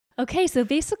Okay, so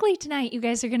basically tonight you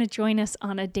guys are going to join us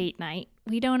on a date night.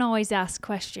 We don't always ask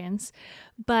questions,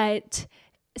 but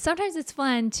sometimes it's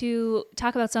fun to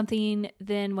talk about something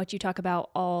than what you talk about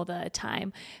all the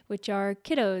time, which are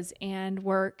kiddos and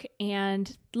work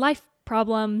and life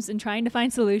problems and trying to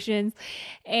find solutions.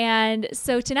 And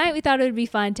so tonight we thought it would be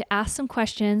fun to ask some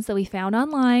questions that we found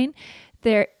online.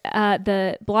 There,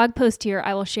 the blog post here,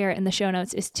 I will share it in the show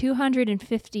notes, is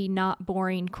 250 not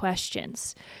boring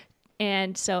questions.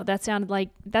 And so that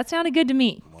sounded good to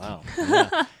me. Wow.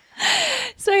 Yeah.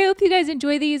 So I hope you guys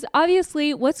enjoy these.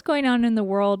 Obviously, what's going on in the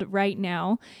world right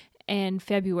now in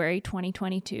February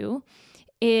 2022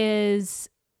 is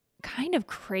kind of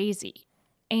crazy.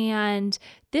 And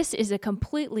this is a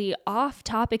completely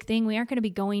off-topic thing. We aren't going to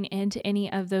be going into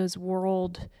any of those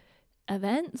world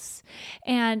events.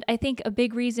 And I think a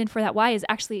big reason for that why is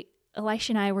actually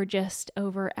Elisha and I were just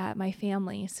over at my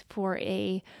family's for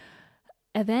a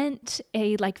event,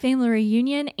 a family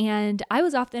reunion, and I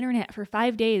was off the internet for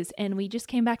 5 days, and we just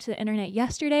came back to the internet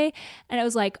yesterday, and I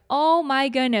was like, oh my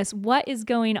goodness, what is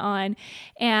going on?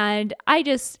 And I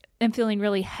just am feeling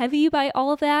really heavy by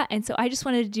all of that, and so I just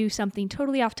wanted to do something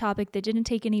totally off topic that didn't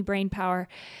take any brain power,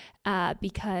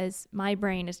 because my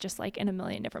brain is just in a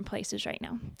million different places right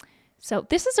now. So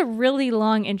this is a really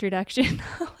long introduction,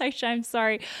 Elisha, I'm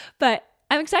sorry, but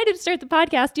I'm excited to start the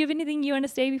podcast. Do you have anything you want to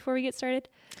say before we get started?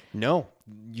 No,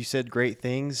 you said great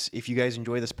things. If you guys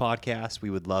enjoy this podcast, we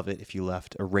would love it if you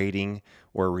left a rating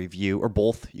or a review, or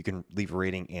both. You can leave a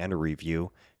rating and a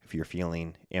review if you're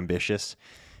feeling ambitious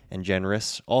and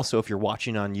generous. Also, if you're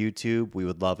watching on YouTube, we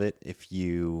would love it if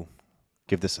you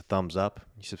give this a thumbs up.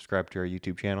 You subscribe to our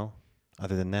YouTube channel.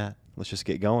 Other than that, let's just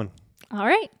get going. All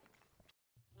right.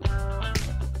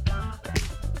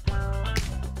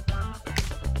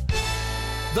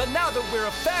 The Now That We're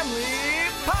a Family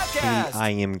podcast. And I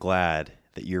am glad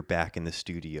that you're back in the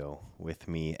studio with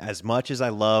me. As much as I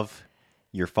love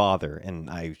your father, and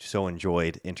I so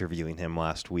enjoyed interviewing him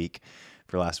last week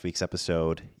for last week's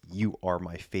episode, you are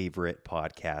my favorite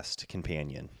podcast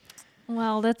companion.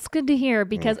 Well, that's good to hear,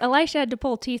 because Elisha had to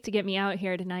pull teeth to get me out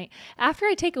here tonight. After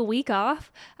I take a week off,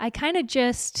 I kind of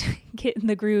just get in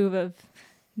the groove of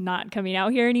not coming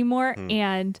out here anymore,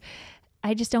 and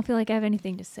I just don't feel like I have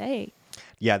anything to say.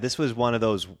 Yeah, this was one of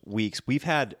those weeks. We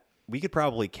could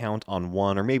probably count on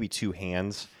one or maybe two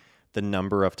hands the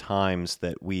number of times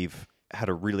that we've had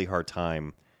a really hard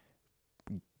time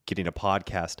getting a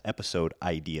podcast episode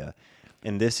idea.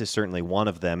 And this is certainly one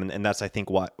of them. And that's, I think,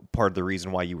 part of the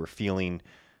reason why you were feeling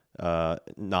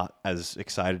not as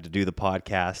excited to do the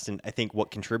podcast. And I think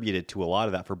what contributed to a lot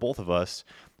of that for both of us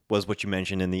was what you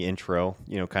mentioned in the intro,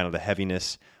 kind of the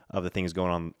heaviness of the things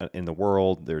going on in the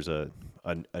world. There's a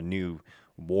new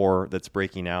war that's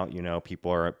breaking out.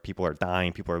 People are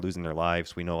dying. People are losing their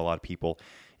lives. We know a lot of people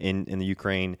in the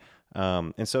Ukraine.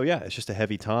 And so, yeah, it's just a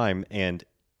heavy time. And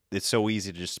it's so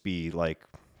easy to just be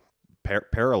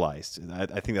paralyzed.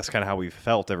 I think that's kind of how we've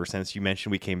felt ever since you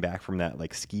mentioned we came back from that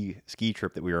ski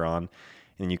trip that we were on,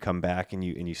 and you come back and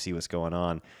you see what's going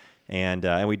on.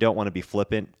 And we don't want to be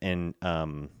flippant and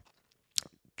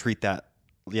treat that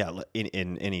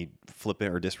in any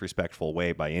flippant or disrespectful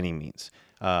way by any means.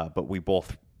 But we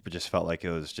both just felt like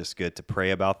it was just good to pray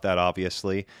about that,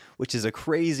 obviously, which is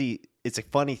it's a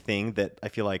funny thing that I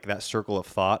feel like that circle of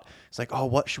thought, it's like, oh,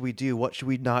 what should we do? What should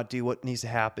we not do? What needs to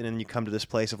happen? And you come to this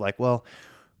place of well,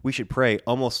 we should pray,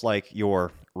 almost like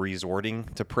you're resorting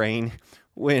to praying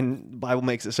when the Bible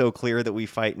makes it so clear that we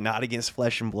fight not against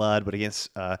flesh and blood, but against,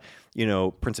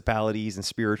 principalities and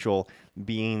spiritual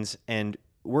beings. And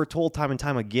we're told time and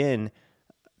time again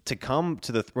to come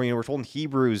to the throne. We're told in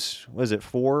Hebrews,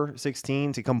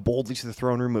 4:16, to come boldly to the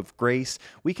throne room of grace.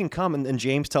 We can come, and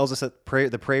James tells us that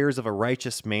the prayers of a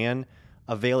righteous man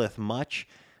availeth much.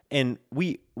 And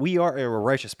we are a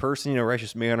righteous person, a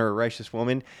righteous man or a righteous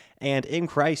woman. And in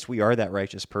Christ, we are that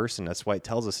righteous person. That's why it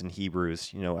tells us in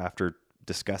Hebrews, after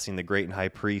discussing the great and high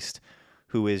priest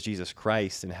who is Jesus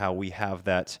Christ, and how we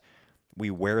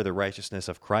wear the righteousness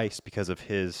of Christ because of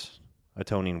his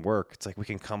atoning work. It's we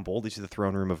can come boldly to the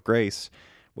throne room of grace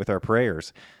with our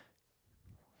prayers.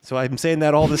 So I'm saying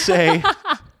that all to say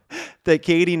that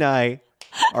Katie and I,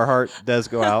 our heart does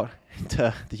go out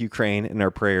to the Ukraine in our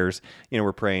prayers.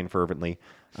 We're praying fervently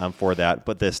for that.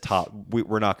 But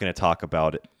we're not going to talk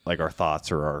about it, our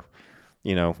thoughts or our,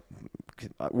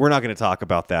 we're not going to talk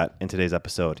about that in today's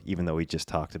episode, even though we just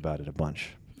talked about it a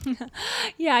bunch.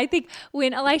 Yeah, I think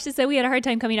when Elisha said we had a hard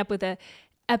time coming up with a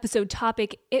episode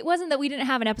topic, it wasn't that we didn't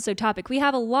have an episode topic. We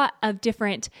have a lot of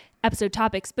different episode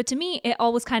topics, but to me, it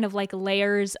all was kind of like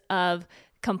layers of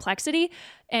complexity.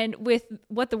 And with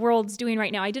what the world's doing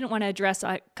right now, I didn't want to address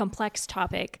a complex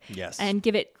topic Yes. and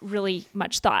give it really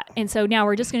much thought. And so now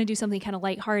we're just going to do something kind of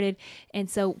lighthearted. And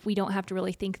so we don't have to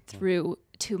really think through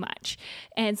too much.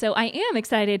 And so I am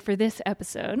excited for this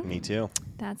episode. Me too.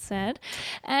 That said.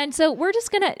 And so we're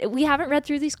just going to, we haven't read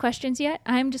through these questions yet.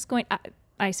 I'm just going,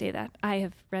 I say that. I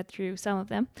have read through some of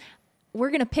them. We're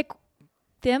going to pick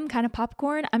them kind of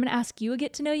popcorn. I'm going to ask you a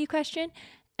get to know you question.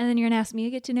 And then you're going to ask me a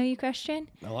get to know you question.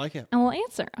 I like it. And we'll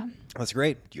answer them. That's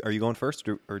great. Are you going first?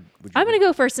 Or would you I'm going to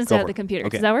go first since I have for the it. computer.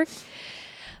 Okay. Does that work?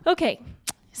 Okay.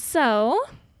 So,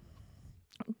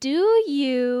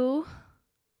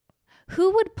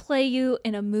 who would play you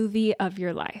in a movie of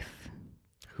your life?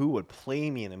 Who would play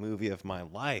me in a movie of my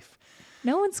life?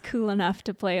 No one's cool enough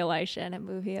to play Elisha in a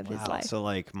movie of his Wow. life. So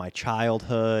like my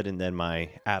childhood and then my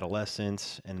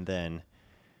adolescence and then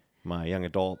my young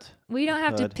adult. We don't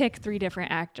have to hood. pick 3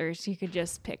 different actors. You could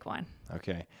just pick one.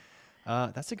 Okay.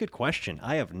 That's a good question.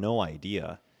 I have no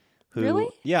idea. Who, Really?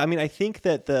 Yeah, I mean, I think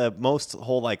that the most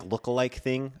whole like look-alike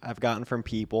thing I've gotten from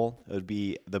people, it would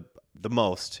be the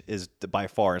most is by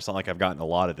far. It's not like I've gotten a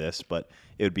lot of this, but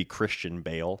it would be Christian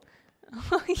Bale.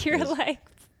 You're Yes. like,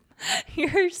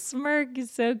 your smirk is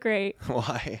so great.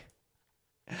 Why?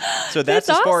 So that's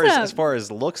awesome. as far as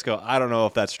looks go. I don't know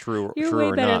if that's true You're true way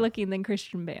or better not. looking than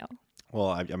Christian Bale. Well,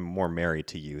 I'm more married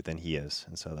to you than he is,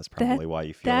 and so that's probably why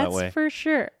you feel That's that way. for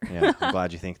sure. Yeah, I'm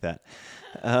glad you think that.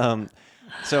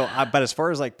 But as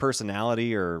far as like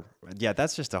personality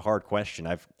that's just a hard question.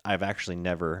 I've actually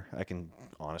never, I can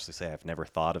honestly say I've never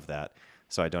thought of that.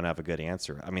 So I don't have a good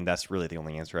answer. I mean, that's really the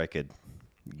only answer I could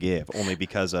give, only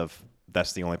because of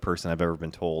that's the only person I've ever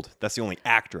been told. That's the only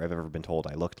actor I've ever been told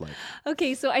I looked like.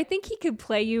 Okay, so I think he could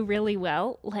play you really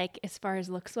well, like as far as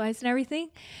looks wise and everything.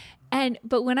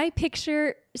 But when I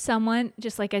picture someone,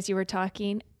 just like as you were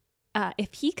talking,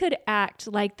 if he could act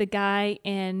like the guy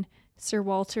in Sir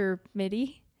Walter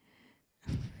Mitty,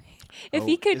 if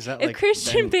he could, is that if like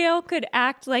Christian Bale could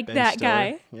act like Ben that Stiller?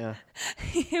 guy, Yeah.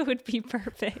 it would be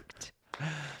perfect.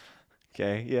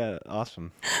 Okay. Yeah.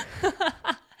 Awesome.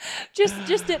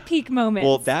 Just at peak moments.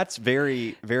 Well, that's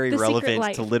very, very The Secret relevant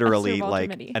Life to of literally Sir Walter like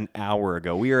Mitty. an hour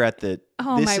ago. We are at the.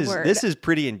 Oh, this my is word. this is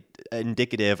pretty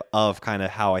indicative of kind of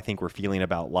how I think we're feeling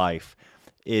about life.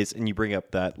 And you bring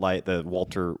up that the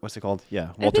Walter, what's it called?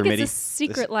 Yeah, I Walter think Mitty. it's The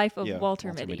Secret Life of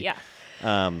Walter Mitty. Yeah.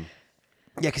 Yeah,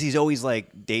 because he's always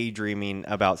like daydreaming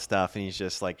about stuff, and he's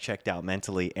just like checked out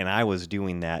mentally. And I was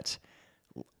doing that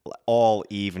all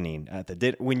evening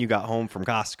when you got home from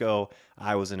Costco.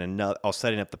 I was I was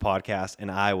setting up the podcast, and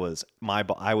I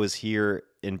was here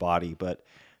in body, but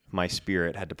my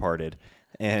spirit had departed,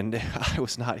 and I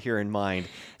was not here in mind,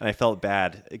 and I felt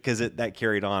bad because that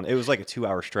carried on. It was like a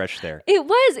 2-hour stretch there. It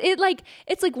was.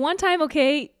 It's like one time,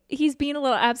 okay, he's being a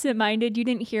little absent-minded. You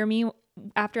didn't hear me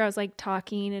after I was like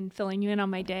talking and filling you in on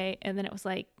my day, and then it was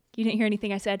like you didn't hear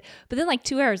anything I said. But then like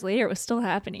 2 hours later, it was still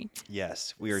happening.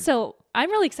 Yes, we were. So I'm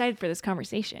really excited for this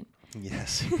conversation.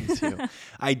 Yes, me too.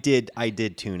 I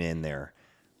did tune in there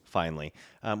finally.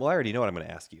 Well, I already know what I'm going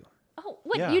to ask you. Oh,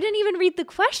 what? Yeah. You didn't even read the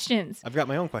questions. I've got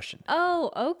my own question.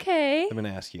 Oh, okay. I'm going to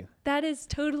ask you. That is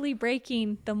totally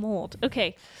breaking the mold.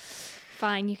 Okay,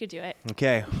 fine, you could do it.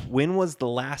 Okay, when was the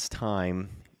last time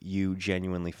you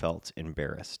genuinely felt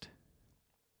embarrassed?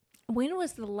 When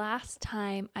was the last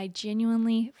time I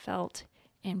genuinely felt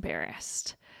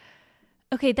embarrassed?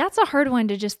 Okay, that's a hard one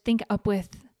to just think up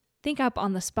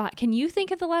on the spot. Can you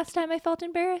think of the last time I felt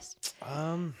embarrassed?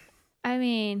 I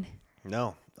mean,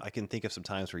 No, I can think of some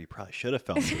times where you probably should have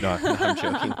felt. No, I'm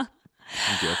joking.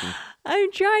 I'm joking.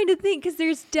 I'm trying to think because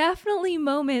there's definitely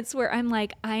moments where I'm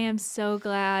like, I am so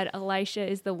glad Elisha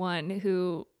is the one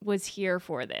who was here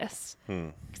for this.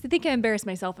 Because I think I embarrass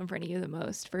myself in front of you the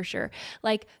most, for sure.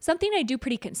 Like something I do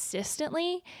pretty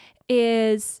consistently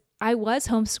is I was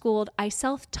homeschooled. I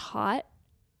self-taught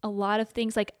a lot of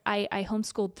things. Like I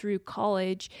homeschooled through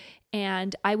college,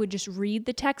 and I would just read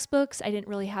the textbooks. I didn't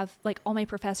really have, like, all my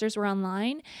professors were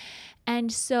online.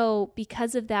 And so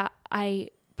because of that, I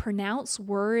pronounce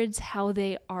words how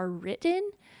they are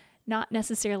written, not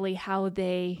necessarily how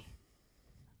they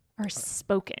are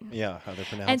spoken. Yeah, how they're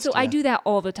pronounced. And so I yeah. do that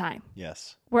all the time,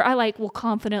 Yes. where I will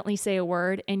confidently say a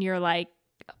word and you're like,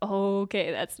 oh,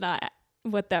 okay, that's not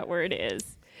what that word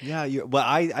is. Yeah. Well,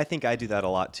 I think I do that a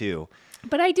lot too.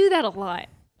 But I do that a lot.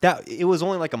 It was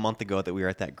only like a month ago that we were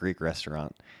at that Greek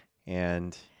restaurant,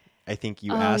 and I think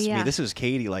you asked me. yeah. This was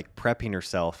Katie like prepping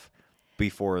herself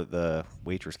before the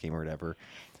waitress came or whatever.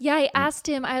 Yeah, I asked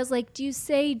him, I was like, do you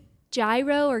say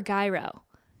gyro or gyro?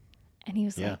 And he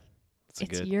was Yeah, like, it's a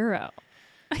it's good. Euro.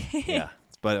 Yeah,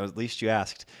 it's but at least you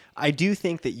asked. I do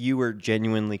think that you were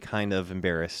genuinely kind of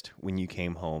embarrassed when you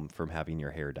came home from having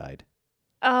your hair dyed.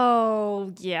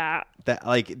 Oh, yeah. That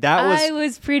I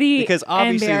was pretty because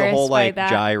obviously the whole embarrassed by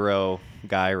that.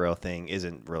 gyro thing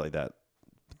isn't really that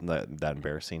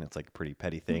embarrassing. It's like a pretty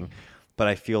petty thing. But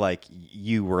I feel like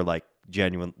you were like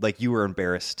genuine, like you were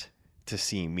embarrassed to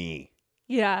see me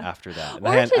Yeah. after that. And,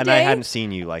 Or I today- hadn't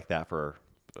seen you like that for,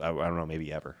 I don't know,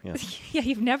 maybe ever. Yeah. Yeah,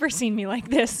 you've never seen me like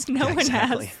this. No one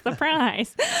Exactly. has.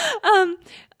 Surprise.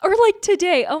 Or like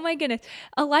today, oh my goodness.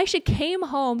 Elisha came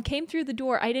through the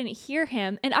door. I didn't hear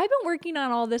him. And I've been working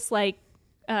on all this like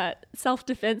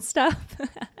self-defense stuff.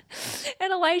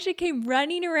 And Elisha came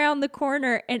running around the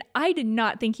corner and I did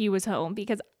not think he was home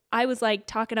because I was like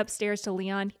talking upstairs to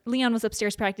Leon. Leon was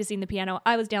upstairs practicing the piano.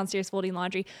 I was downstairs folding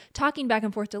laundry, talking back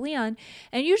and forth to Leon.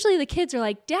 And usually the kids are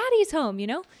like, Daddy's home, you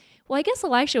know? Well, I guess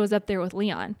Elisha was up there with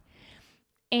Leon.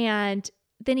 And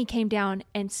then he came down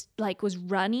and like was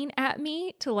running at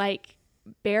me to like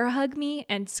bear hug me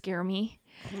and scare me.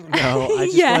 No, I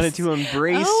just Yes. wanted to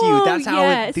embrace Oh, you. That's how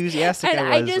yes. enthusiastic And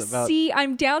I was just about. see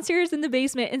I'm downstairs in the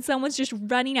basement and someone's just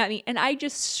running at me and I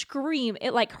just scream.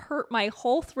 It like hurt my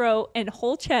whole throat and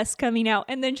whole chest coming out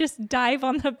and then just dive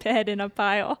on the bed in a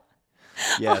pile.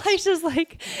 Yes. I was just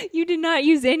like, you did not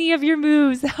use any of your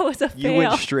moves. That was a You fail.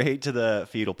 went straight to the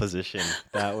fetal position.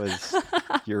 That was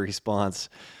your response.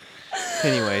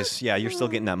 Anyways, yeah, you're still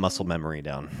getting that muscle memory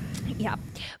down. Yeah.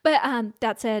 But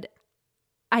that said,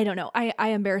 I don't know. I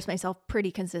embarrass myself pretty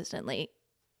consistently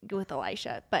with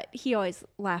Elisha, but he always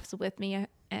laughs with me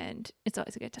and it's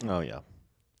always a good time. Oh yeah,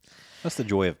 that's the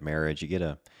joy of marriage. You get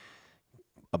a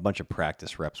bunch of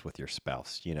practice reps with your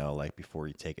spouse. You know, like before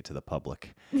you take it to the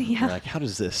public. Yeah. You're like, how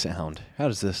does this sound? How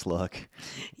does this look?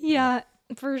 Yeah,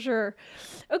 for sure.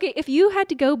 Okay, if you had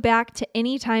to go back to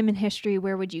any time in history,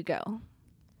 where would you go?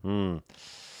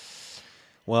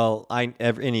 Well,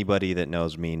 anybody that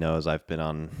knows me knows I've been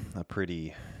on a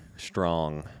pretty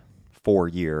strong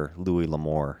 4-year Louis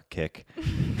L'Amour kick.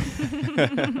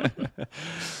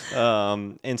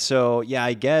 And so, yeah,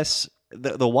 I guess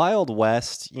the Wild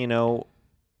West, you know,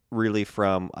 really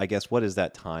from, I guess, what is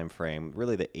that time frame?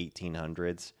 Really the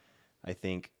 1800s, I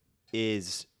think,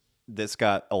 that's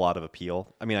got a lot of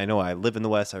appeal. I mean, I know I live in the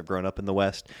West. I've grown up in the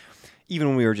West. Even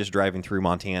when we were just driving through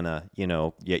Montana, you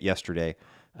know, yesterday,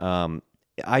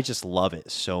 I just love it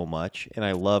so much, and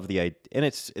I love the idea. And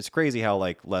it's crazy how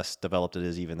like less developed it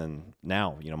is even than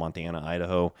now. You know, Montana,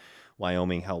 Idaho,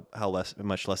 Wyoming, how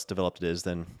much less developed it is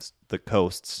than the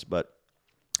coasts. But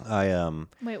Wait,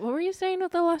 what were you saying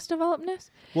with the less developedness?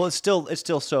 well, it's still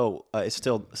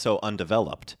so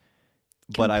undeveloped.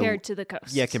 Compared to the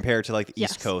coast. Yeah, compared to like the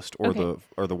Yes. East Coast or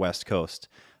the West Coast.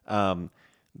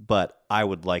 But I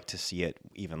would like to see it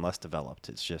even less developed.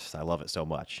 It's just, I love it so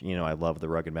much. You know, I love the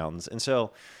rugged mountains. And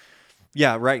so,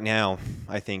 yeah, right now,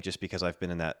 I think just because I've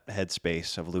been in that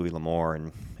headspace of Louis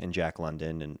L'Amour and Jack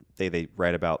London, and they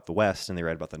write about the West and they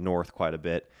write about the North quite a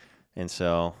bit. And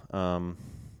so,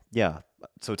 yeah.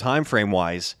 So time frame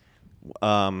wise,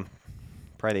 probably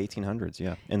the 1800s,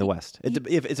 yeah, in the West.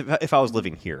 If I was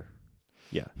living here.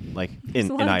 Yeah, like in There's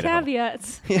a lot of Idaho.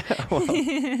 caveats. Yeah, well,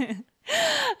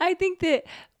 I think that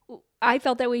I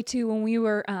felt that way too when we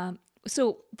were.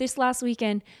 So this last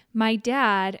weekend, my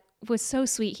dad was so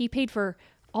sweet. He paid for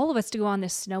all of us to go on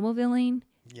this snowmobiling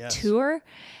Yes. tour,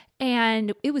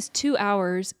 and it was 2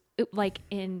 hours. Like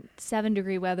in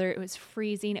 7-degree weather, it was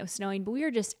freezing. It was snowing, but we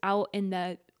were just out in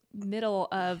the middle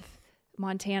of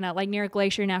Montana, like near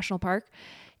Glacier National Park.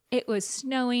 It was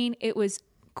snowing. It was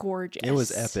gorgeous. it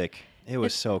was epic. It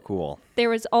was so cool. There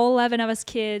was all 11 of us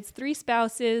kids, 3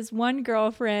 spouses, 1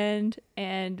 girlfriend,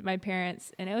 and my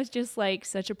parents. And it was just like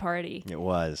such a party. It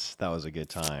was. That was a good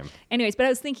time. Anyways, but I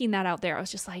was thinking that out there. I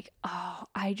was just like, oh,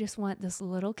 I just want this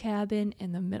little cabin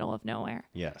in the middle of nowhere.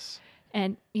 Yes.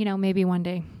 And, you know, maybe one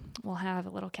day we'll have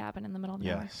a little cabin in the middle of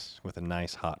nowhere. Yes. With a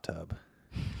nice hot tub.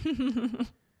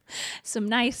 Some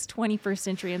nice 21st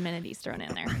century amenities thrown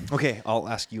in there. Okay, I'll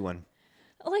ask you one.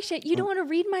 Elisha, you don't want to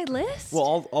read my list?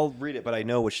 Well, I'll read it, but I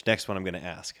know which next one I'm going to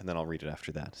ask, and then I'll read it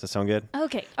after that. Does that sound good?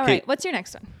 Okay. All Okay. right. What's your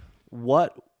next one?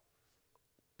 What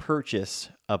purchase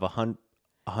of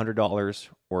 $100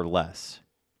 or less?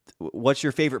 What's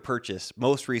your favorite purchase?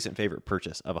 Most recent favorite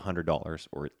purchase of $100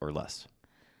 or less?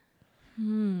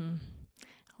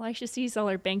 Elisha sees all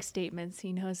our bank statements.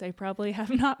 He knows I probably have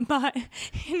not bought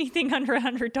anything under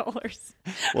 $100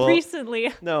 Well,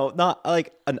 recently. No, not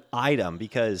like an item,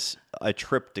 because a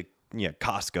trip to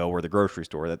Costco or the grocery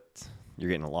store, you're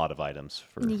getting a lot of items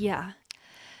for Yeah,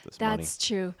 this money. that's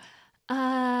true.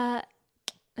 As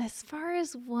far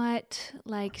as what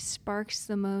like sparks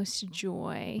the most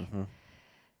joy,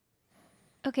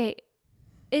 Okay.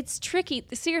 It's tricky.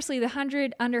 Seriously, the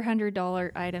under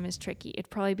 $100 item is tricky. It'd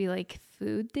probably be like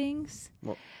food things.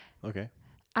 Well, okay.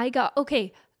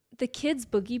 The kids'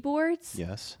 boogie boards.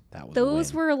 Yes, that was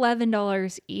Those a win. were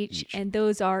 $11 each, and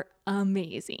those are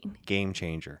amazing. Game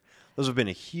changer. Those have been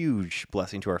a huge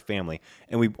blessing to our family,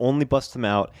 and we only bust them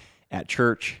out at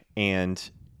church and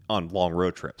on long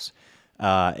road trips.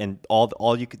 And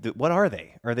all you could. What are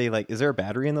they? Are they like? Is there a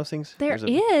battery in those things? There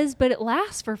is, but it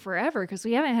lasts for forever because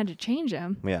we haven't had to change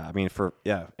them. Yeah, I mean for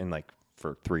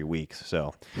 3 weeks.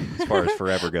 So as far as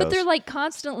forever goes, But they're like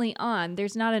constantly on.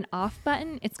 There's not an off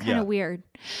button. It's kind of Yeah. weird.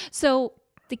 So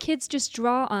the kids just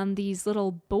draw on these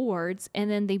little boards and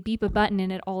then they beep a button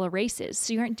and it all erases.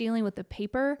 So you aren't dealing with the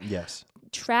paper yes.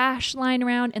 trash lying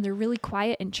around, and they're really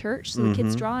quiet in church. So the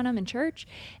kids draw on them in church.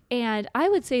 And I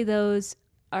would say those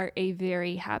are a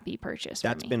very happy purchase for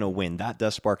That's me. been a win. That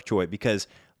does spark joy because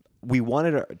we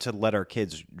wanted to let our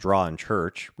kids draw in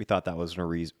church. We thought that was a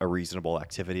reasonable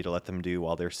activity to let them do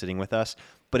while they're sitting with us.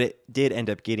 But it did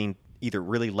end up getting either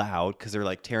really loud because they're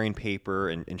like tearing paper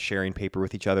and sharing paper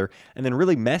with each other, and then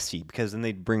really messy because then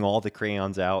they'd bring all the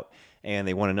crayons out and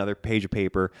they want another page of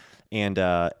paper. And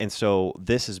so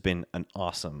this has been an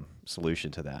awesome solution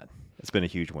to that. It's been a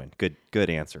huge win. Good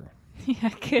answer. Yeah,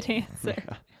 good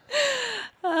answer.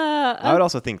 I would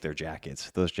also think their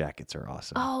jackets. Those jackets are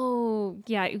awesome. Oh,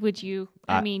 yeah. Would you?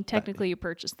 I mean, technically you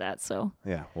purchased that, so.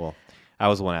 Yeah, well, I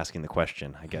was the one asking the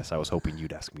question. I guess I was hoping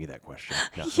you'd ask me that question.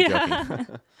 No, I'm Yeah.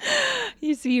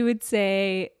 joking. You would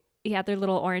say, yeah, they're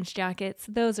little orange jackets.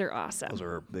 Those are awesome. Those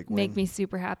are a big win. Make me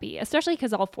super happy, especially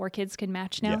because all 4 kids can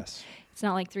match now. Yes. It's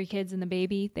not like 3 kids and the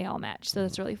baby. They all match, so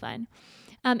that's really fun.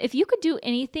 If you could do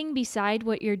anything beside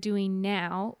what you're doing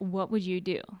now, what would you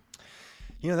do?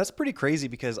 That's pretty crazy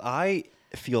because I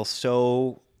feel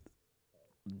so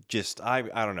I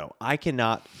don't know. I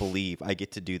cannot believe I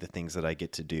get to do the things that I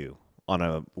get to do on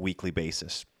a weekly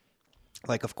basis.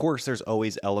 Like, of course, there's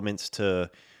always elements to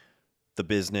the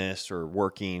business or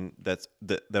working that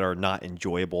are not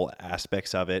enjoyable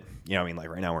aspects of it. I mean, like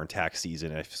right now we're in tax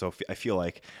season. And so I feel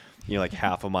like, like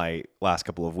half of my last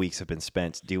couple of weeks have been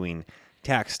spent doing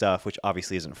tax stuff, which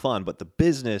obviously isn't fun, but the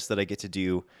business that I get to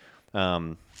do,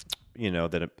 that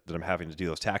I'm having to do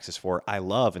those taxes for, I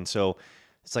love. And so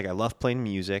it's like, I love playing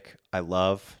music.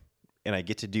 And I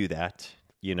get to do that,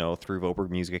 through Voberg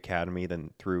Music Academy,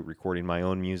 then through recording my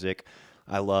own music.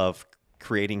 I love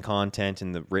creating content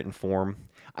in the written form.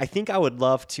 I think I would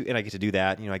love to, and I get to do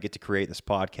that. I get to create this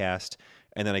podcast,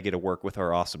 and then I get to work with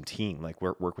our awesome team, like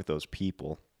work with those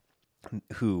people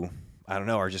who, I don't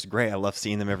know, are just great. I love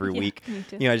seeing them every week. Me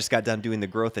too. I just got done doing the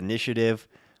Growth Initiative,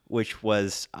 which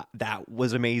was, that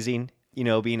was amazing.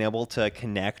 Being able to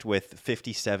connect with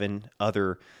 57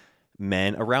 other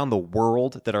men around the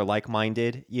world that are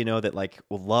like-minded, that like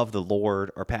will love the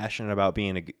Lord, are passionate about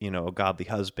being a godly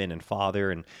husband and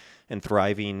father and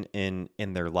thriving in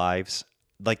their lives.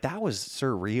 Like, that was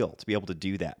surreal to be able to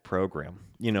do that program,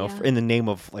 in the name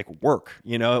of like work.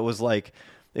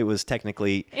 It was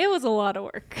technically, It was a lot of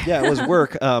work. yeah, it was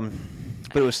work. But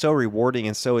it was so rewarding.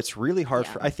 And so it's really hard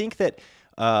I think that,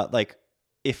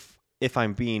 if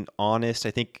I'm being honest,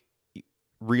 I think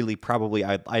really probably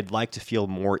I'd like to feel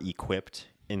more equipped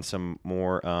in some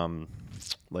more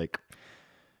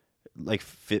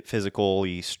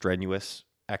physically strenuous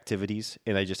activities,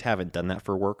 and I just haven't done that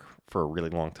for work for a really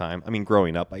long time. I mean,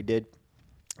 growing up I did,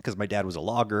 because my dad was a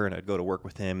logger and I'd go to work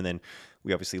with him, and then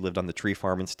we obviously lived on the tree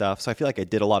farm and stuff. So I feel like I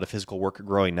did a lot of physical work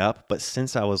growing up, but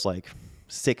since I was like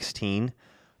 16,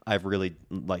 I've really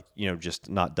just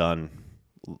not done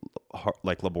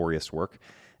laborious work,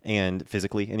 and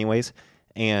physically anyways.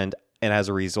 And as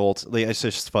a result, it's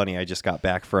just funny. I just got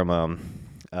back from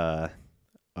an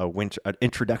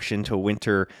introduction to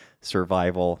winter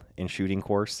survival and shooting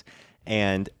course,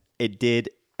 and it did,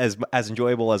 as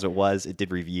enjoyable as it was, it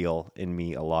did reveal in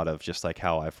me a lot of just like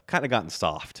how I've kind of gotten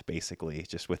soft, basically,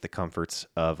 just with the comforts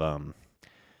of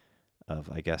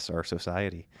I guess our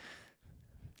society.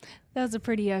 That was a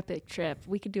pretty epic trip.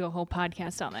 We could do a whole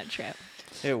podcast on that trip.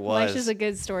 It was. Lish is a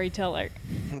good storyteller.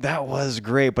 That was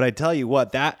great, but I tell you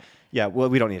what,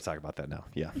 we don't need to talk about that now.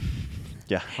 Yeah.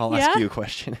 Yeah, I'll ask you a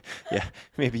question. Yeah,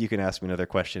 maybe you can ask me another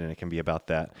question and it can be about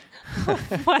that.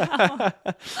 Wow.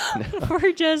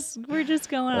 We're just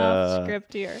going off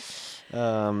script here.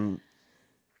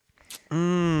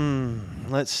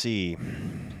 Let's see.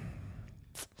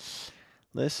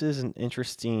 This is an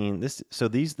interesting, this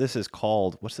is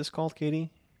called, what's this called,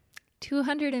 Katie?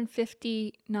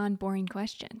 250 non-boring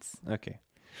questions. Okay.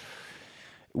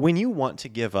 When you want to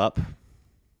give up,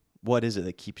 what is it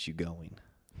that keeps you going?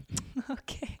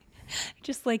 Okay.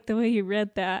 Just like the way you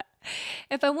read that.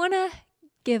 If I want to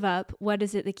give up, what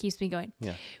is it that keeps me going?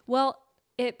 Yeah. Well,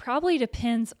 it probably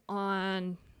depends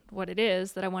on what it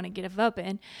is that I want to give up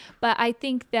in. But I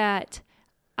think that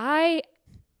I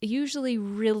usually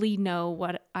really know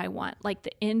what I want. Like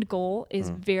the end goal is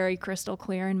very crystal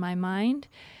clear in my mind.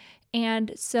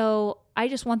 And so I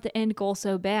just want the end goal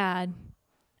so bad,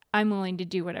 I'm willing to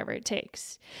do whatever it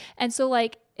takes. And so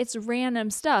like it's random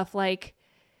stuff. Like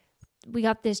we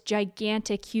got this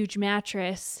gigantic, huge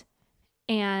mattress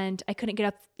and I couldn't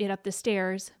get it up the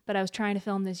stairs, but I was trying to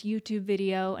film this YouTube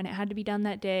video and it had to be done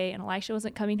that day. And Elisha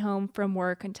wasn't coming home from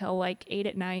work until like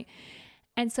 8 p.m.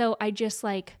 And so I just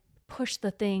like pushed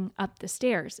the thing up the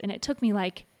stairs and it took me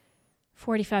like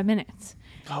 45 minutes.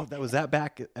 Oh, was that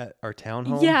back at our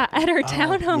townhome? Yeah, at our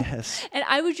townhome. Yes. And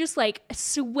I was just like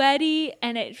sweaty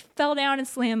and it fell down and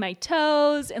slammed my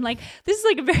toes. And like, this is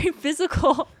like a very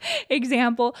physical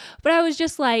example, but I was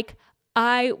just like,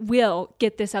 I will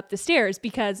get this up the stairs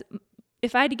because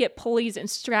if I had to get pulleys and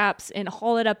straps and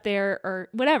haul it up there or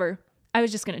whatever, I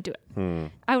was just going to do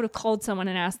it. I would have called someone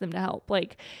and asked them to help.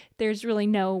 Like there's really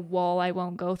no wall I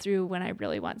won't go through when I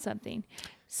really want something.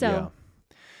 So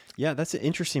yeah, that's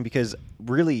interesting because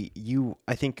really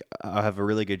I think have a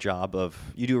really good job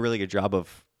you do a really good job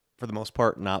of, for the most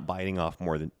part, not biting off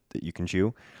more than that you can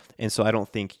chew. And so I don't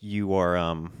think you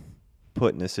are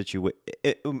put in a situation,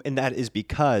 and that is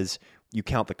because you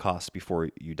count the costs before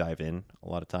you dive in a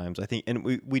lot of times. I think, and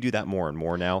we do that more and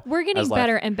more now. We're getting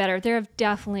better and better. There have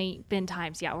definitely been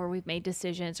times, where we've made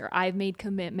decisions or I've made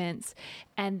commitments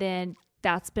and then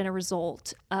that's been a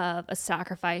result of a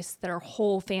sacrifice that our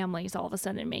whole family is all of a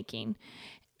sudden making.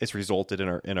 It's resulted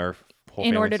in our whole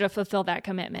in order to fulfill that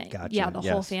commitment. Gotcha. Yeah, the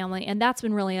whole family. And that's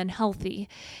been really unhealthy.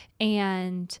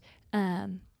 And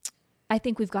I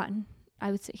think we've gotten,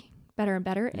 I would say, better and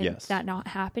better at that not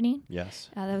happening. Yes.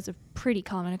 That was a pretty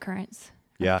common occurrence.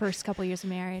 Yeah. The first couple of years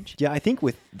of marriage. Yeah, I think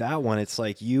with that one, it's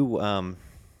like you and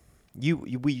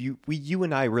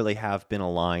I really have been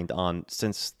aligned on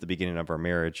since the beginning of our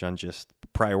marriage on just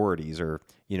priorities, or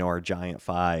our giant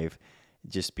five,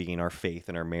 just being our faith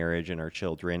and our marriage and our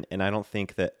children. And I don't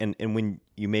think that, and when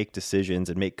you make decisions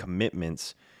and make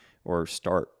commitments or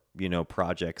start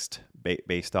projects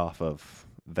based off of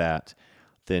that,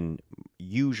 then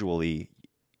usually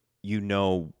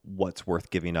what's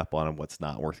worth giving up on and what's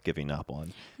not worth giving up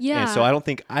on. Yeah. And so I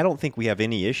don't think we have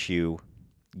any issue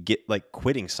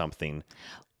quitting something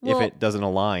if it doesn't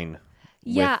align.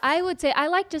 Yeah, I would say, I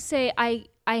like to say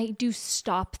I do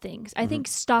stop things. I think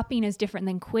stopping is different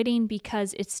than quitting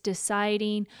because it's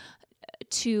deciding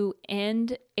to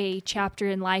end a chapter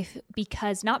in life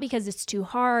not because it's too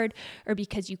hard or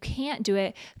because you can't do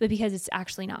it, but because it's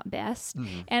actually not best.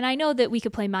 And I know that we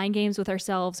could play mind games with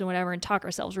ourselves and whatever and talk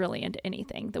ourselves really into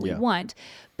anything that we want.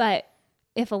 But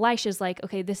if Elisha's like,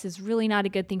 okay, this is really not a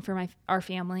good thing for our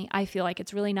family, I feel like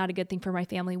it's really not a good thing for my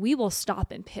family, we will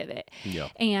stop and pivot. Yeah.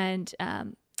 And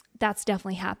that's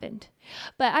definitely happened.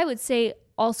 But I would say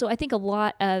also, I think a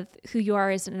lot of who you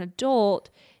are as an adult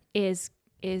is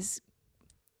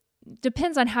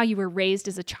depends on how you were raised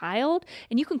as a child,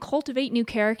 and you can cultivate new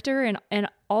character and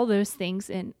all those things.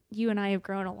 And you and I have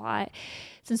grown a lot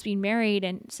since being married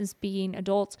and since being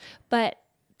adults. But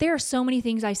there are so many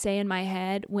things I say in my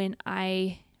head when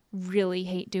I really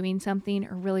hate doing something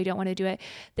or really don't want to do it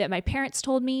that my parents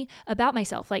told me about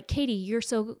myself. Like, Katie, you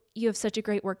have such a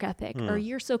great work ethic, or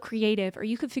you're so creative, or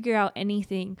you could figure out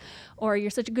anything, or you're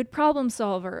such a good problem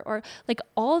solver, or like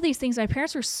all these things. My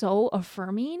parents were so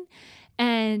affirming.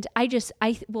 And I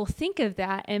will think of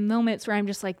that in moments where I'm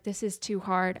just like, this is too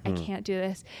hard. I can't do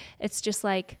this. It's just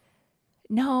like,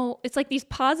 no, it's like these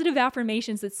positive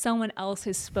affirmations that someone else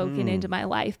has spoken into my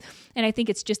life. And I think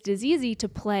it's just as easy to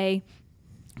play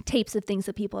tapes of things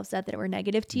that people have said that were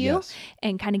negative to you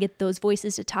and kind of get those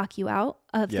voices to talk you out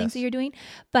of things that you're doing.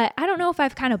 But I don't know if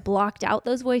I've kind of blocked out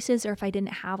those voices or if I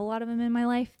didn't have a lot of them in my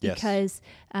life because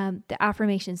the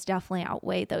affirmations definitely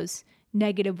outweigh those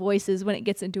negative voices when it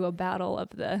gets into a battle of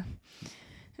the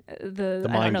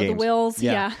mind games. The wills.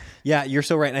 Yeah, you're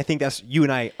so right. And I think you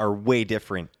and I are way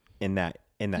different in that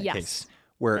case.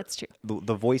 Where that's true.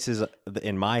 The voices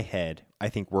in my head, I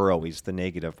think we're always the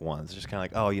negative ones. Just kind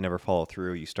of like, oh, you never follow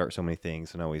through. You start so many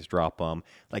things and always drop them.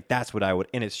 Like that's what I would.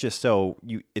 And it's just so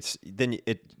then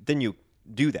you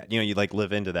do that. You like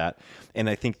live into that. And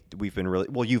I think we've been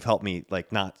you've helped me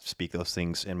like not speak those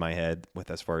things in my head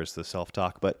with as far as the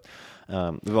self-talk. But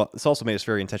it's also made us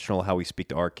very intentional how we speak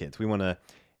to our kids. We want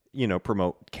to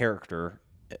promote character.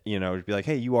 To be like,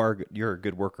 hey, you're a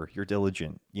good worker. You're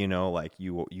diligent. Like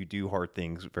you do hard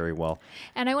things very well.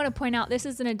 And I want to point out, this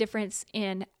isn't a difference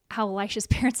in how Elisha's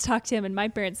parents talk to him and my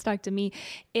parents talk to me.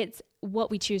 It's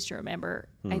what we choose to remember,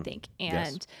 I think.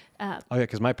 And Oh yeah,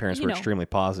 because my parents you were know. extremely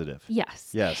positive. yes.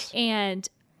 Yes. And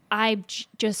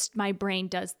my brain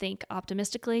does think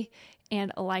optimistically,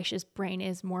 and Elisha's brain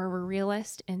is more of a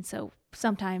realist. And so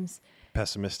sometimes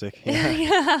Pessimistic.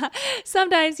 Yeah.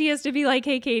 sometimes he has to be like,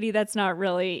 hey, Katie, that's not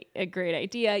really a great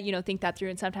idea. Think that through.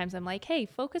 And sometimes I'm like, hey,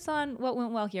 focus on what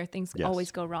went well here. Things Yes.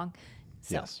 always go wrong.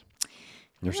 So Yes.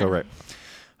 You're so right.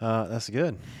 That's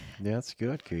good. Yeah, that's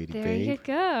good, Katie. there babe. you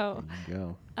go. There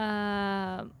you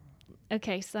go.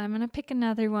 Okay, so I'm going to pick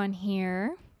another one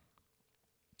here.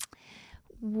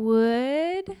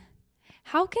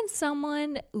 How can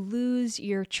someone lose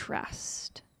your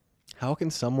trust? How can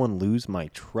someone lose my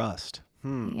trust?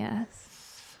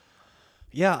 Yes.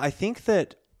 Yeah, I think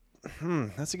that.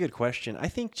 That's a good question. I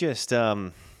think just.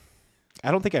 I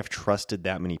don't think I've trusted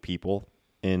that many people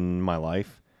in my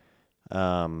life.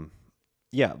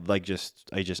 Yeah, like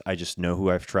I just know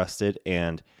who I've trusted,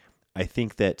 and I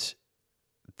think that.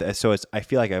 So I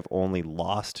feel like I've only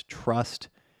lost trust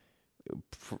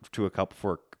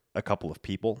for a couple of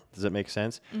people. Does that make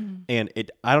sense? Mm-hmm. And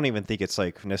I don't even think it's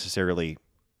like necessarily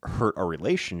hurt a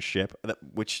relationship,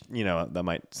 which that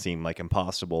might seem like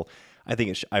impossible. I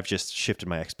think I've just shifted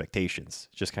my expectations.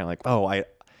 Just kind of like,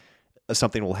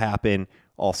 something will happen.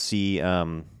 I'll see a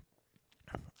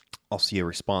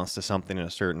response to something in a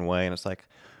certain way, and it's like,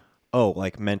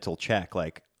 like mental check,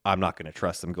 like I'm not going to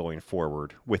trust them going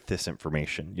forward with this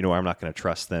information. I'm not going to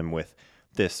trust them with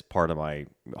this part of my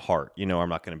heart. I'm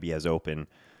not going to be as open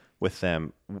with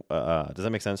them. Does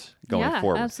that make sense? Going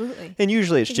forward. Yeah, absolutely. And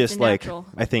usually it's think just it's a like, natural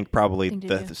I think probably thing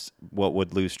to do. what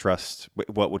would lose trust,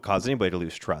 what would cause anybody to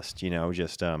lose trust,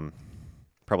 just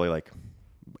probably like,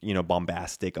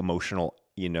 bombastic, emotional,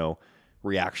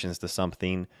 reactions to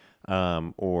something,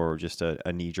 or just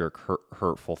a knee-jerk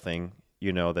hurtful thing,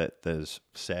 that is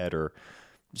said, or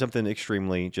something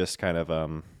extremely just kind of,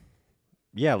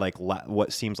 like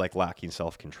what seems like lacking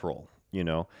self-control,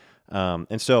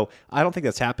 and so I don't think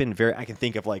that's happened. I can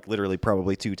think of like literally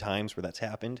probably 2 times where that's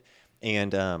happened.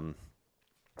 And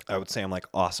I would say I'm like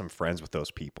awesome friends with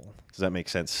those people. Does that make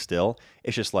sense still?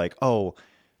 It's just like,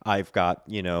 I've got,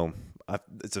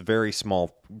 it's a very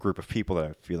small group of people that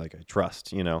I feel like I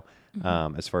trust,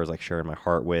 as far as like sharing my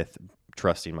heart with,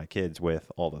 trusting my kids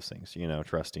with, all those things,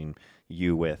 trusting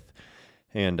you with.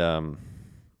 And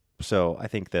so I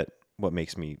think that what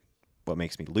makes me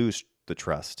lose the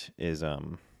trust is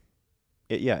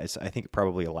it's I think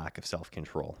probably a lack of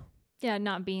self-control. Yeah,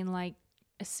 not being like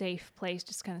a safe place,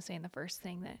 just kind of saying the first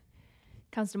thing that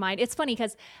comes to mind. It's funny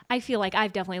because I feel like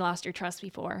I've definitely lost your trust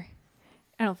before.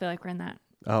 I don't feel like we're in that.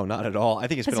 Oh, not at all. I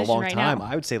think it's been a Position long right time. now.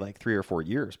 I would say like 3 or 4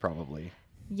 years probably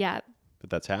Yeah.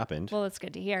 that's happened. Well, that's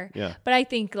good to hear. Yeah. But I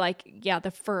think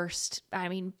the first,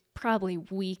 probably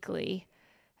weekly,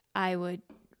 I would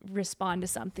respond to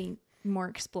something more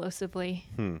explosively.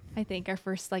 I think our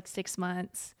first 6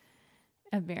 months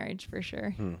of marriage for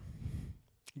sure.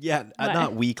 Yeah, But-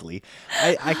 not weekly.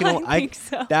 I can. I think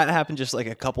so. That happened just like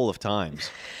a couple of times.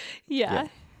 Yeah.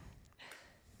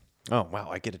 Oh wow,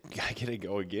 I get to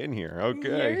go again here.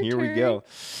 Okay, Your here we turn. go.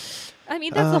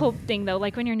 That's the whole thing though.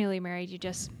 Like when you're newly married,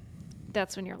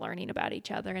 that's when you're learning about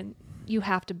each other, and you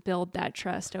have to build that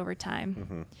trust over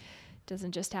time. It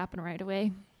doesn't just happen right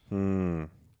away.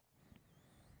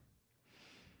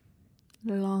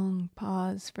 Long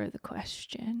pause for the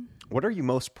question. What are you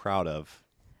most proud of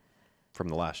from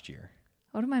the last year?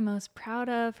 What am I most proud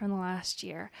of from the last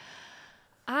year?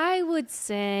 I would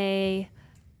say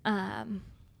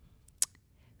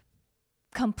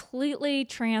completely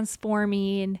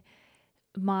transforming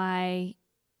the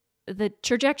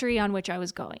trajectory on which I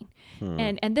was going.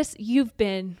 And this, you've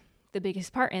been the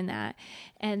biggest part in that.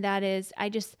 And that is, I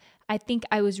think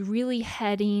I was really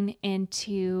heading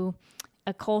into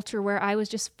a culture where I was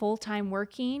just full-time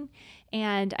working,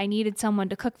 and I needed someone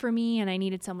to cook for me, and I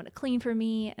needed someone to clean for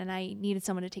me, and I needed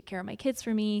someone to take care of my kids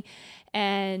for me.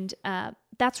 And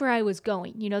that's where I was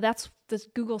going. That's the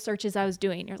Google searches I was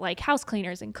doing, or like house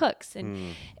cleaners and cooks.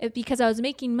 And because I was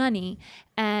making money,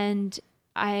 and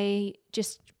I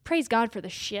just praise God for the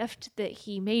shift that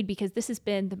he made, because this has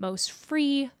been the most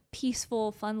free,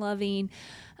 peaceful, fun-loving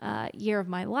year of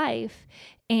my life.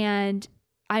 And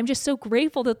I'm just so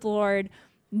grateful that the Lord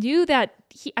knew that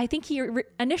I think he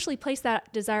initially placed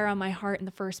that desire on my heart in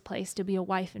the first place, to be a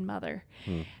wife and mother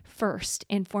first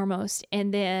and foremost,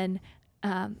 and then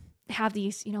have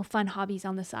these, fun hobbies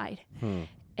on the side.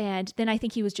 And then I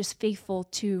think he was just faithful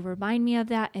to remind me of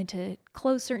that, and to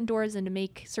close certain doors, and to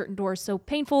make certain doors so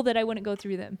painful that I wouldn't go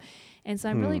through them. And so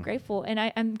I'm really grateful.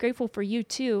 And I'm grateful for you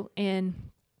too,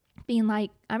 being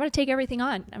like, I'm going to take everything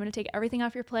on. I'm going to take everything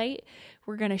off your plate.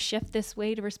 We're going to shift this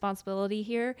weight of responsibility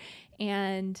here.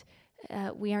 And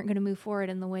we aren't going to move forward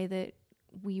in the way that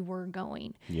we were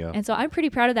going. Yeah. And so I'm pretty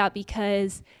proud of that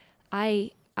because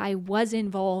I was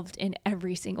involved in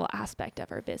every single aspect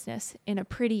of our business in a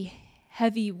pretty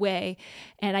heavy way.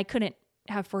 And I couldn't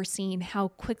have foreseen how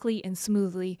quickly and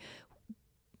smoothly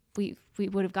we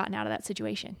would have gotten out of that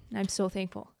situation. And I'm so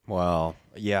thankful. Well,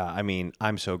 yeah, I mean,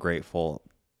 I'm so grateful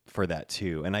for that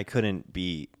too. And I couldn't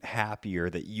be happier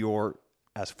that you're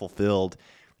as fulfilled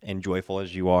and joyful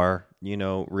as you are, you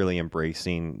know, really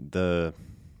embracing the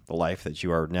life that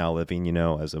you are now living, you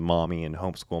know, as a mommy and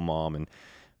homeschool mom.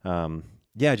 And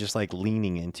yeah, just like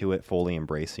leaning into it, fully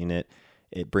embracing it.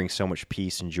 It brings so much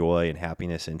peace and joy and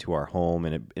happiness into our home.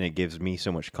 And it gives me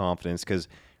so much confidence because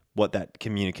what that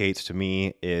communicates to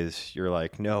me is you're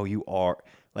like, no, you are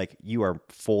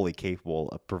fully capable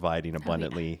of providing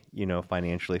abundantly, you know,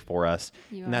 financially for us.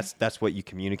 And that's what you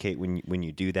communicate when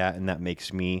you do that. And that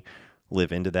makes me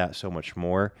live into that so much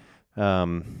more.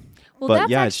 Well, but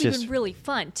that's yeah, actually it's just been really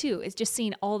fun too, is just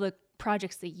seeing all the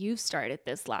projects that you've started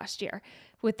this last year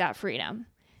with that freedom.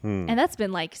 And that's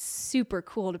been like super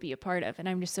cool to be a part of. And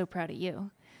I'm just so proud of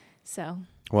you. So,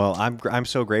 well, I'm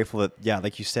so grateful that, yeah,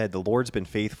 like you said, the Lord's been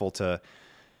faithful to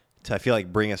I feel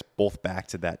like bring us both back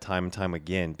to that time and time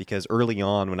again, because early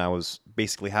on when I was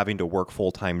basically having to work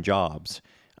full-time jobs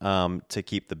to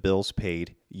keep the bills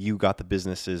paid, you got the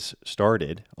businesses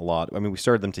started a lot. I mean, we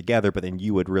started them together, but then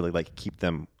you would really like keep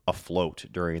them afloat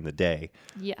during the day.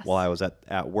 yes. While I was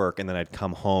at work, and then I'd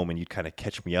come home and you'd kind of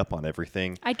catch me up on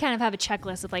everything. I'd kind of have a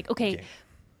checklist of like, okay,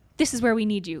 this is where we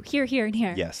need you, here, here, and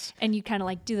here. Yes. And you kind of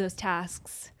like do those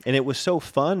tasks. And it was so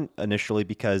fun initially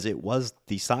because it was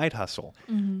the side hustle.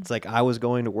 It's like I was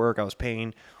going to work, I was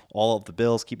paying all of the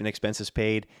bills, keeping expenses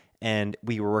paid, and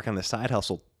we were working on the side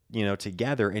hustle, you know,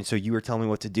 together. And so you were telling me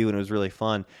what to do, and it was really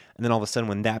fun. And then all of a sudden,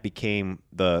 when that became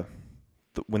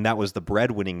when that was the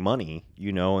breadwinning money,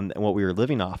 you know, and what we were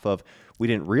living off of, we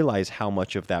didn't realize how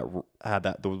much of that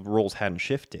the roles hadn't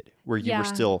shifted, where you were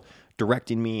still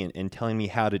directing me and telling me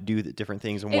how to do the different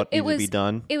things and what needed to be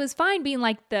done. It was fine being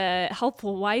like the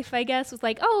helpful wife, I guess, was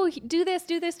like, oh, do this,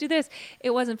 do this, do this.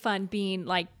 It wasn't fun being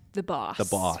like the boss. The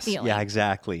boss. Feeling. Yeah,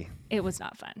 exactly. It was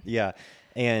not fun. Yeah.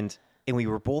 And we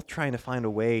were both trying to find a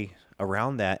way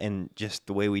around that, and just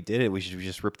the way we did it, we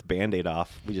just ripped the Band-Aid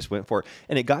off. We just went for it.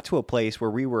 And it got to a place where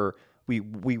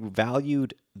we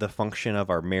valued the function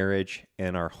of our marriage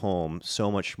and our home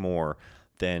so much more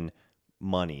than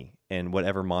money and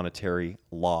whatever monetary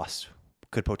loss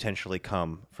could potentially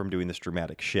come from doing this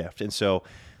dramatic shift. And so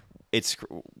it's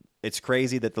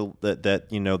crazy that that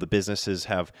you know the businesses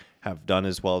have done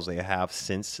as well as they have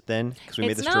since then, because we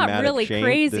made this dramatic really change,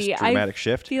 crazy. this dramatic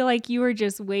shift. I feel like you were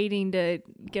just waiting to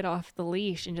get off the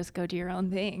leash and just go do your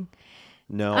own thing.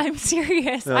 No, I'm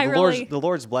serious. No, the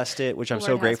Lord's blessed it, which I'm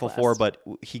so grateful for. But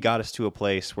He got us to a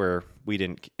place where we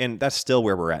didn't, and that's still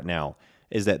where we're at now.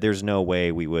 Is that there's no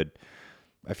way we would,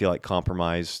 I feel like,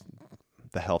 compromise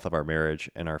the health of our marriage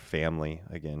and our family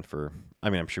again I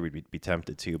mean, I'm sure we'd be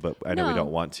tempted to, but I know we don't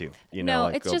want to, you know,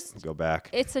 like go back.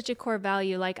 It's such a core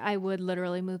value. Like I would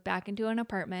literally move back into an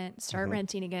apartment, start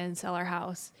renting again, sell our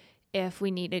house if we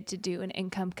needed to do an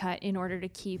income cut in order to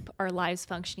keep our lives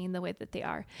functioning the way that they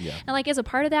are. Yeah. And like as a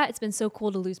part of that, it's been so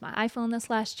cool to lose my iPhone this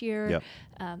last year.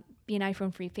 Yep. Be an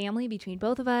iPhone free family between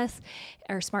both of us,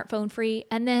 or smartphone free.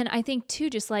 And then I think too,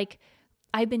 just like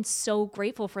I've been so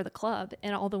grateful for the club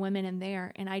and all the women in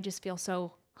there. And I just feel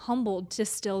so humbled to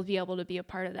still be able to be a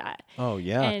part of that. Oh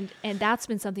yeah. And that's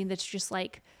been something that's just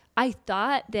like, I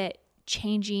thought that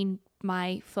changing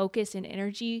my focus and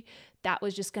energy, that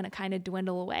was just going to kind of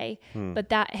dwindle away. But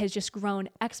that has just grown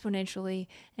exponentially,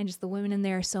 and just the women in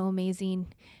there are so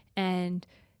amazing. And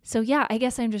so, yeah, I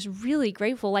guess I'm just really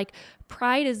grateful. Like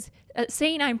pride is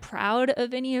saying I'm proud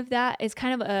of any of that is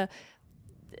kind of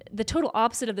the total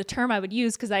opposite of the term I would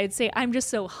use, because I'd say I'm just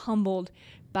so humbled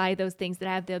by those things that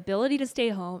I have the ability to stay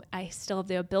home. I still have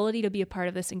the ability to be a part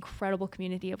of this incredible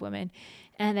community of women,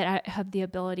 and that I have the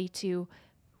ability to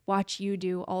watch you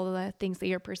do all the things that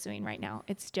you're pursuing right now.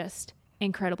 It's just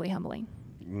incredibly humbling.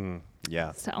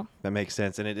 Yeah. So that makes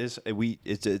sense. And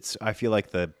it's I feel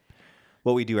like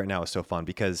what we do right now is so fun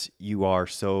because you are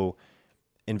so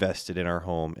invested in our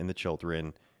home and the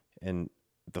children and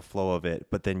the flow of it,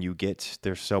 but then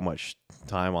there's so much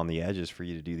time on the edges for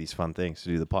you to do these fun things, to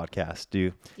do the podcast,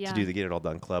 to do the Get It All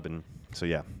Done Club. And so,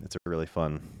 yeah, it's a really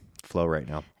fun flow right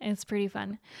now. It's pretty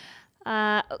fun.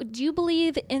 Do you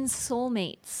believe in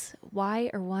soulmates? Why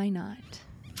or why not?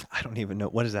 I don't even know.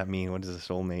 What does that mean? What is a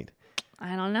soulmate?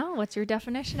 I don't know. What's your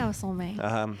definition of a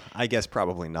soulmate? I guess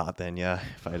probably not then, yeah,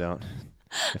 if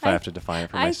I have to define it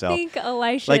for myself. I think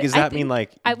Elisha... Like, does that mean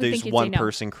like I would there's think you'd one say no.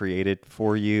 person created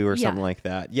for you or something like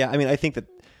that? Yeah, I mean, I think that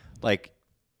like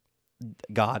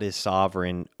God is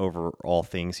sovereign over all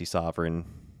things. He's sovereign.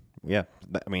 Yeah,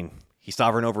 I mean, he's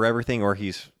sovereign over everything, or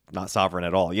he's not sovereign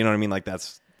at all. You know what I mean? Like,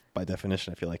 that's by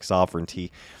definition, I feel like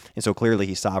sovereignty. And so clearly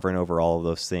he's sovereign over all of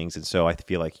those things. And so I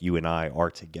feel like you and I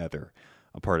are together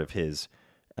a part of his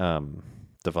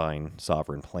divine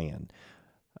sovereign plan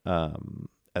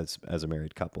as a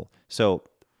married couple. So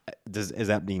does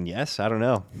that mean yes? I don't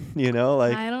know. You know,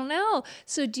 like, I don't know.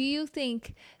 So do you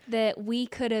think that we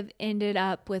could have ended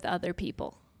up with other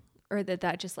people, or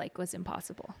that just like was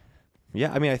impossible?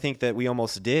 yeah, I mean, I think that we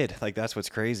almost did. Like, that's what's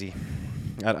crazy.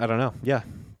 I don't know. Yeah.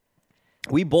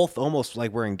 We both almost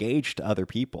like were engaged to other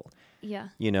people. Yeah.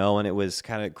 You know, and it was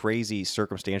kind of crazy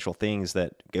circumstantial things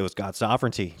that it was God's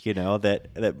sovereignty, you know, that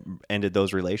ended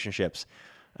those relationships.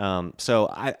 So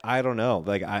I don't know.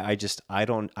 Like, I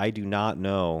do not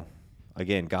know.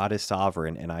 Again, God is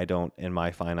sovereign, and I don't, in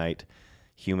my finite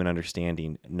human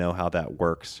understanding, know how that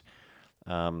works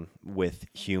with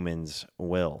humans'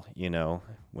 will, you know,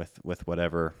 with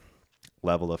whatever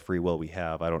level of free will we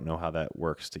have. I don't know how that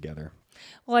works together.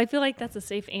 Well, I feel like that's a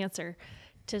safe answer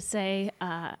to say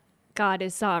God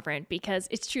is sovereign, because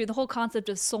it's true. The whole concept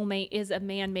of soulmate is a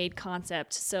man-made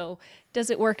concept. So does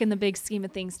it work in the big scheme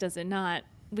of things? Does it not?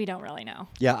 We don't really know.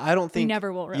 Yeah, I don't think... We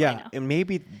never will really know. And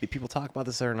maybe people talk about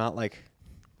this that are not like...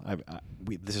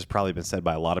 this has probably been said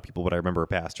by a lot of people, but I remember a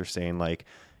pastor saying, like,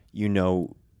 you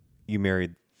know, you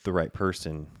married the right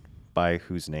person by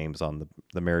whose name's on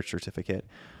the marriage certificate.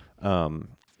 And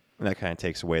that kind of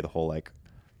takes away the whole, like,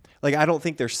 I don't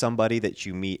think there's somebody that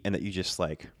you meet and that you just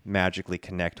like magically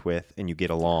connect with and you get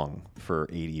along for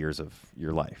 80 years of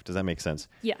your life. Does that make sense?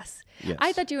 Yes. Yes.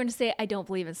 I thought you were going to say, I don't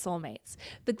believe in soulmates.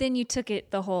 But then you took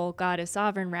it the whole God is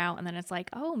sovereign route, and then it's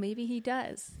like, oh, maybe he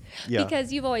does. Yeah.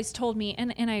 Because you've always told me,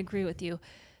 and I agree with you,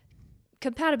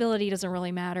 compatibility doesn't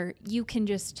really matter. You can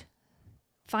just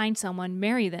find someone,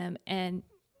 marry them, and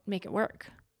make it work.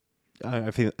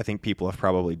 I think people have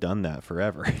probably done that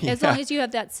forever. As long as you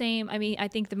have that same, I mean, I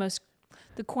think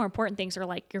the core important things are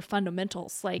like your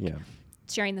fundamentals, like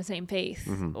sharing the same faith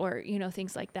or, you know,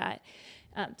 things like that.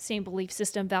 Same belief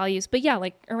system, values. But yeah,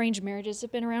 like arranged marriages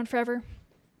have been around forever.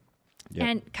 Yep.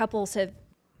 And couples have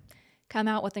come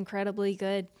out with incredibly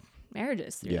good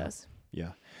marriages through those.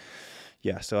 Yeah.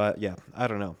 Yeah. So, I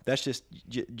don't know. That's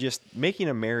just making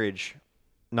a marriage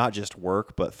not just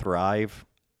work, but thrive.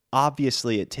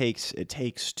 Obviously it takes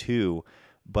two,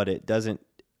 but it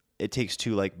takes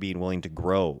two, like being willing to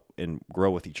grow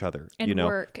with each other, and you know,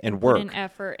 work and put work in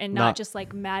effort, and not just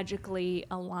like magically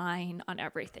align on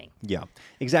everything. Yeah,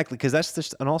 exactly. Cause that's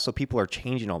just, and also people are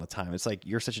changing all the time. It's like,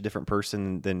 you're such a different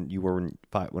person than you were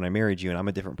when I married you. And I'm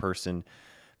a different person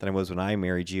than I was when I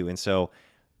married you. And so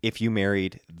if you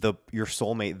married your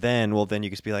soulmate then you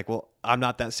could just be like, well, I'm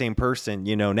not that same person,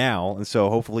 you know, now. And so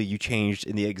hopefully you changed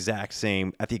at the exact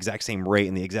same rate,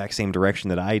 in the exact same direction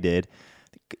that I did.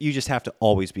 You just have to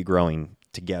always be growing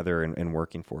together and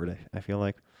working for it, I feel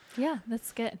like. Yeah,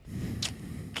 that's good.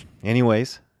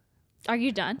 Anyways. Are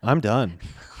you done? I'm done.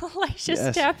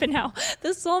 Elisha's tapping out. The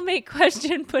soulmate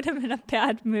question put him in a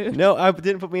bad mood. No, it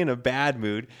didn't put me in a bad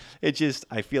mood. It just,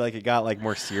 I feel like it got like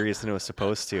more serious than it was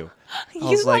supposed to.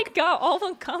 You like got all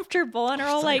uncomfortable and are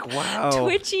all like wow,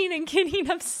 twitching and getting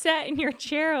upset in your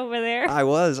chair over there. I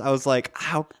was like,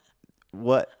 I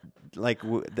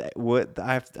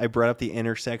brought up the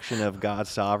intersection of God's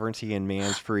sovereignty and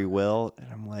man's free will, and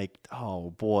I'm like,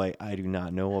 oh boy, I do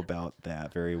not know about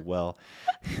that very well.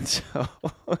 And so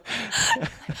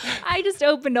I just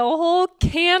opened a whole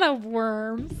can of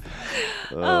worms.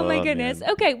 Oh my goodness.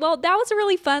 Man. Okay, well, that was a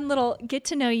really fun little get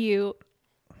to know you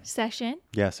session.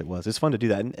 Yes, it was. It's fun to do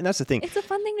that, and that's the thing. It's a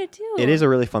fun thing to do. It is a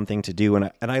really fun thing to do,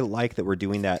 and I like that we're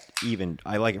doing that.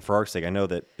 I like it for our sake. I know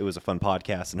that it was a fun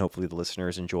podcast, and hopefully the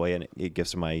listeners enjoy it. It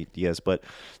gives some ideas. But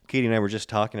Katie and I were just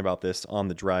talking about this on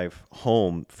the drive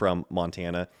home from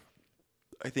Montana.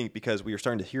 I think because we were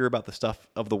starting to hear about the stuff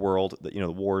of the world,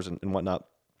 the wars and whatnot,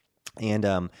 and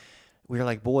we were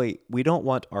like, boy, we don't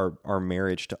want our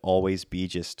marriage to always be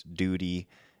just duty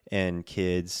and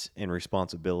kids and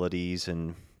responsibilities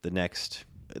and the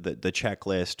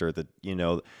checklist,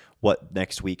 or what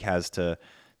next week has to,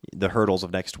 the hurdles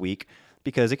of next week,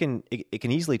 because it can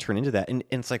easily turn into that. And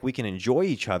it's like, we can enjoy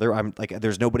each other. I'm like,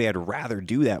 there's nobody I'd rather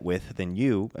do that with than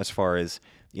you, as far as,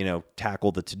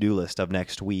 tackle the to-do list of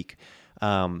next week.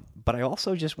 But I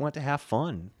also just want to have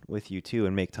fun with you too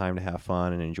and make time to have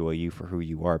fun and enjoy you for who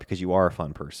you are, because you are a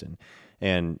fun person.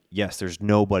 And yes, there's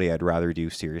nobody I'd rather do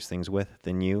serious things with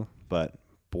than you, but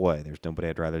boy, there's nobody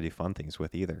I'd rather do fun things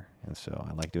with either. And so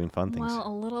I like doing fun things. Well, a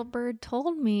little bird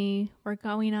told me we're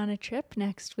going on a trip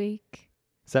next week.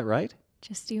 Is that right?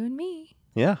 Just you and me.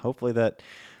 Yeah, hopefully that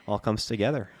all comes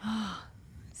together.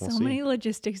 So We'll see. many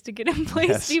logistics to get in place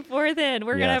Yes. before then.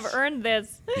 We're gonna Yes. have earned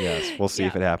this. Yes, we'll see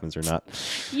if it happens or not.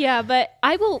 Yeah, but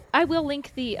I will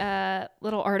link the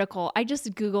little article. I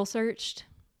just Google searched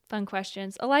fun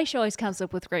questions. Elisha always comes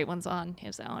up with great ones on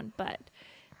his own, but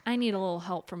I need a little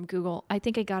help from Google. I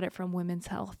think I got it from Women's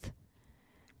Health.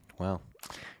 Well,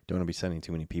 don't want to be sending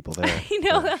too many people there. You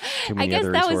know, Too I many guess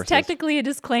other that was resources. technically a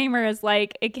disclaimer, as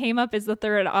like it came up as the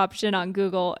third option on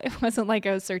Google. It wasn't like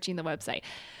I was searching the website.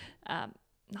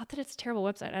 Not that it's a terrible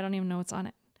website. I don't even know what's on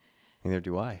it. Neither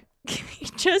do I.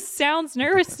 It just sounds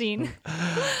nerve-wracking.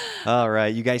 All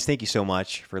right, you guys, thank you so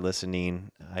much for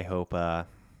listening. I hope, I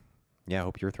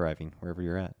hope you're thriving wherever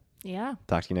you're at. Yeah.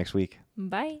 Talk to you next week.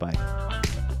 Bye. Bye.